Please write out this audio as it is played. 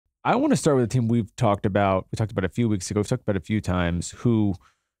I want to start with a team we've talked about. We talked about a few weeks ago. We've talked about a few times who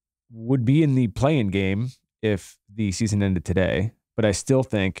would be in the play-in game if the season ended today, but I still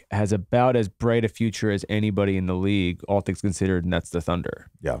think has about as bright a future as anybody in the league, all things considered, and that's the Thunder.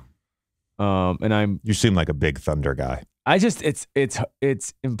 Yeah. You seem like a big Thunder guy.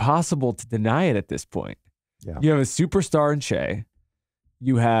 It's impossible to deny it at this point. Yeah. You have a superstar in Shai.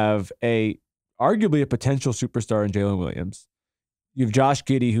 You have arguably a potential superstar in Jalen Williams. You have Josh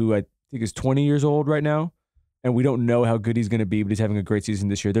Giddey, who I think is 20 years old right now, and we don't know how good he's going to be, but he's having a great season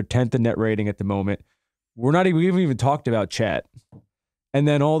this year. They're 10th in net rating at the moment. We haven't even talked about Chet. And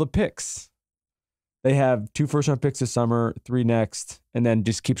then all the picks. They have 2 first-round picks this summer, 3 next, and then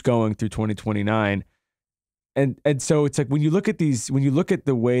just keeps going through 2029. And so it's like when you look at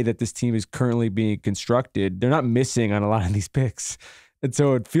the way that this team is currently being constructed, they're not missing on a lot of these picks. And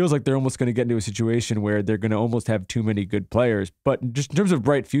so it feels like they're almost going to get into a situation where they're going to almost have too many good players. But just in terms of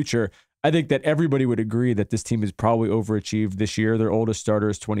bright future, I think that everybody would agree that this team is probably overachieved this year. Their oldest starter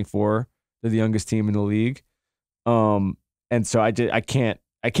is 24. They're the youngest team in the league. And so I can't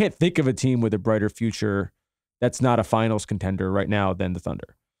think of a team with a brighter future that's not a finals contender right now than the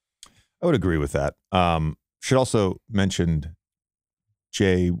Thunder. I would agree with that. Should also mention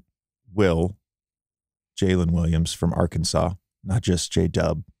Jalen Williams from Arkansas, not just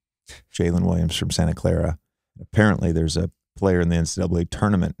J-Dub, Jalen Williams from Santa Clara. Apparently there's a player in the NCAA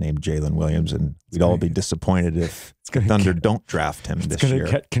tournament named Jalen Williams, and we'd all be disappointed if Thunder don't draft him this year. It's going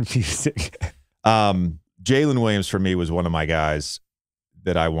to get confusing. Jalen Williams for me was one of my guys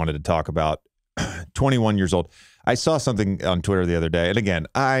that I wanted to talk about. 21 years old. I saw something on Twitter the other day, and again,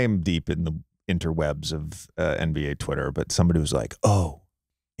 I'm deep in the interwebs of NBA Twitter, but somebody was like, "Oh,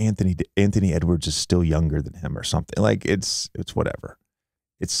 Anthony Edwards is still younger than him," or something. Like it's whatever.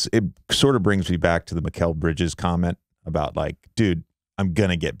 It sort of brings me back to the Mikal Bridges comment about like, dude, I'm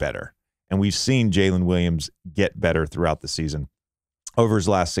gonna get better, and we've seen Jalen Williams get better throughout the season. Over his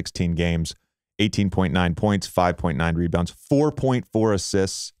last 16 games, 18.9 points, 5.9 rebounds, 4.4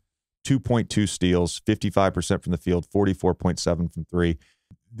 assists, 2.2 steals, 55% from the field, 44.7 from 3.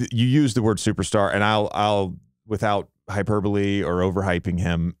 You use the word superstar, and I'll without hyperbole or overhyping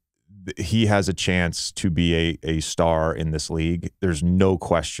him, he has a chance to be a star in this league. There's no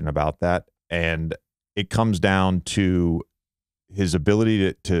question about that. And it comes down to his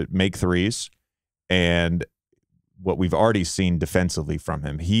ability to make threes and what we've already seen defensively from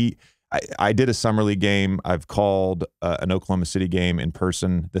him. I did a summer league game. I've called an Oklahoma City game in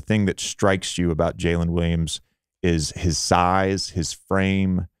person. The thing that strikes you about Jalen Williams is his size, his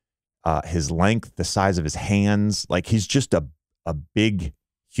frame, his length, the size of his hands. Like he's just a big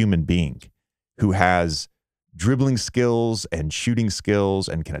human being who has dribbling skills and shooting skills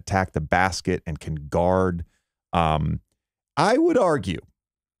and can attack the basket and can guard. I would argue,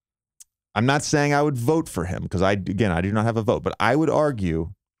 I'm not saying I would vote for him because I do not have a vote, but I would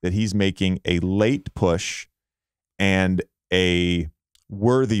argue that he's making a late push and a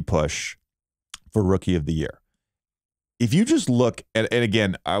worthy push for Rookie of the Year. If you just look at, and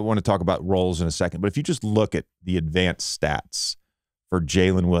again, I want to talk about roles in a second, but if you just look at the advanced stats for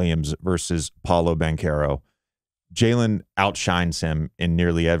Jalen Williams versus Paolo Banchero, Jalen outshines him in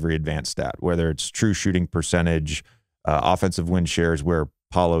nearly every advanced stat, whether it's true shooting percentage, offensive win shares, where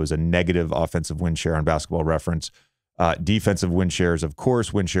Paolo is a negative offensive win share on Basketball Reference, defensive win shares, of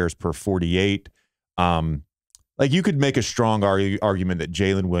course, win shares per 48. Like you could make a strong argument that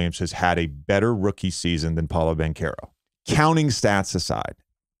Jalen Williams has had a better rookie season than Paolo Banchero, counting stats aside.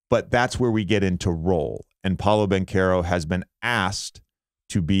 But that's where we get into role. And Paolo Banchero has been asked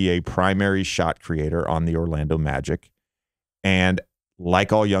to be a primary shot creator on the Orlando Magic. And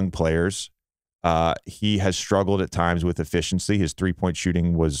like all young players, he has struggled at times with efficiency. His three-point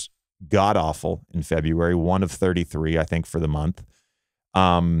shooting was god-awful in February, 1 of 33, I think, for the month.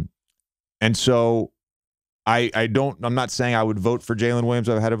 And so I'm not saying I would vote for Jalen Williams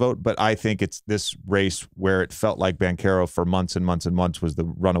if I had a vote, but I think it's this race where it felt like Banchero for months and months and months was the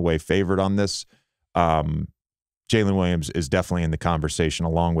runaway favorite on this. Jalen Williams is definitely in the conversation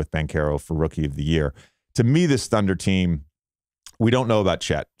along with Banchero for Rookie of the Year. To me, this Thunder team, we don't know about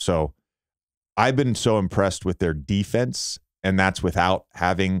Chet. So I've been so impressed with their defense, and that's without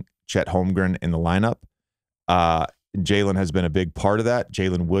having Chet Holmgren in the lineup. Jalen has been a big part of that.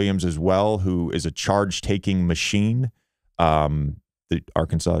 Jalen Williams as well, who is a charge-taking machine. The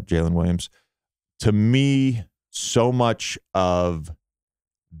Arkansas Jalen Williams. To me, so much of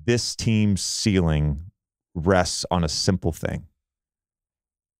this team's ceiling rests on a simple thing.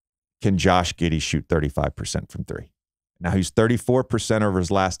 Can Josh Giddey shoot 35% from 3? Now he's 34% over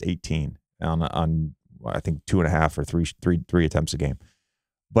his last 18 on I think 2.5 or three attempts a game.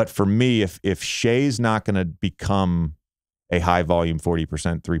 But for me, if Shai's not going to become a high volume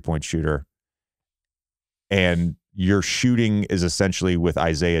 40% 3-point shooter, and your shooting is essentially with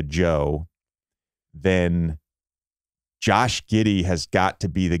Isaiah Joe, then Josh Giddey has got to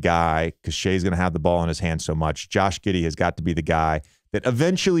be the guy, because Shai's going to have the ball in his hand so much. Josh Giddey has got to be the guy that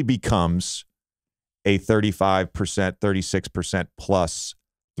eventually becomes a 35%, 36% plus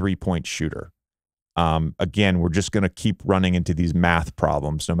 3-point shooter. Again, we're just going to keep running into these math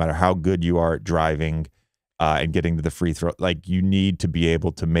problems, no matter how good you are at driving and getting to the free throw. Like, you need to be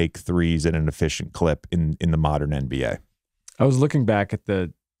able to make threes at an efficient clip in the modern NBA. I was looking back at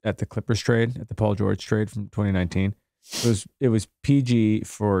the Clippers trade, at the Paul George trade from 2019. It was PG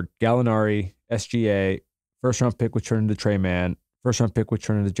for Gallinari, SGA, first-round pick, which turned into Trey Mann, first-round pick, which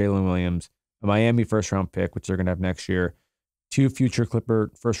turned into Jalen Williams, a Miami first-round pick, which they're going to have next year, 2 future Clipper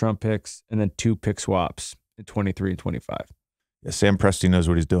first-round picks, and then 2 pick swaps in 23 and 25. Yeah, Sam Presti knows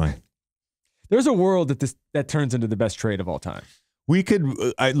what he's doing. There's a world that turns into the best trade of all time. We could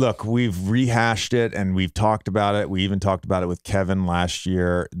look. We've rehashed it and we've talked about it. We even talked about it with Kevin last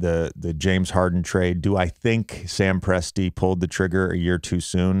year. The James Harden trade. Do I think Sam Presti pulled the trigger a year too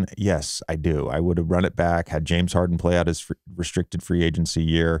soon? Yes, I do. I would have run it back. Had James Harden play out his restricted free agency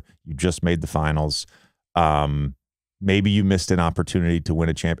year. You just made the finals. Maybe you missed an opportunity to win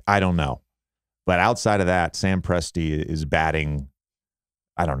a champ. I don't know. But outside of that, Sam Presti is batting,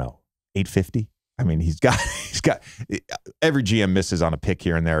 I don't know, 850. I mean, he's got every GM misses on a pick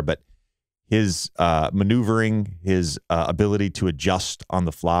here and there, but his maneuvering, his ability to adjust on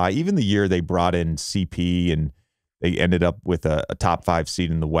the fly, even the year they brought in CP and they ended up with a top 5 seed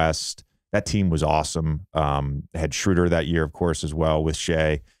in the West, that team was awesome. Had Schroeder that year, of course, as well with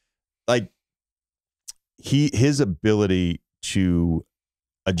Shai. Like, his ability to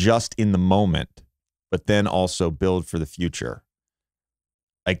adjust in the moment, but then also build for the future.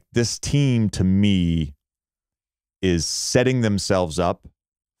 Like, this team, to me, is setting themselves up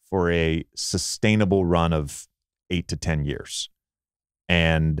for a sustainable run of 8 to 10 years.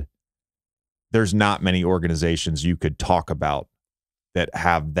 And there's not many organizations you could talk about that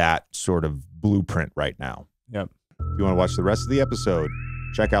have that sort of blueprint right now. Yep. If you want to watch the rest of the episode,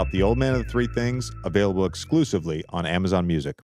 check out The Old Man of the Three Things, available exclusively on Amazon Music.